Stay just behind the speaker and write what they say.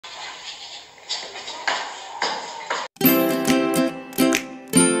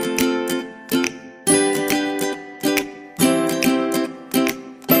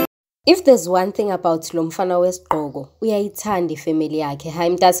If there's one thing about lo mfana wesigqoko, uyayithanda ifamily yakhe. Hi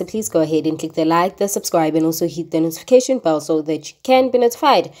Mtase, please go ahead and click the like, the subscribe, and also hit the notification bell so that you can be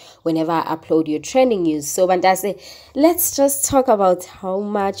notified whenever I upload your trending news. So Mtase, let's just talk about how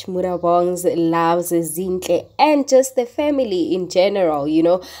much Mudarh Bongz loves Zinhle and just the family in general. You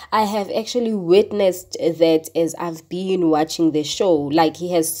know, I have actually witnessed that as I've been watching the show. Like,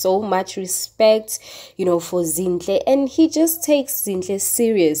 he has so much respect, you know, for Zinhle, and he just takes Zinhle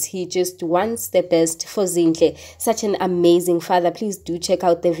serious. He just wants the best for Zinhle. Such an amazing father. Please do check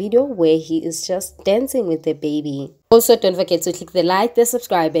out the video where he is just dancing with the baby. Also, don't forget to click the like, the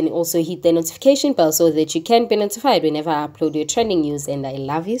subscribe, and also hit the notification bell so that you can be notified whenever I upload your trending news. And I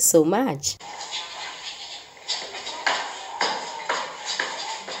love you so much.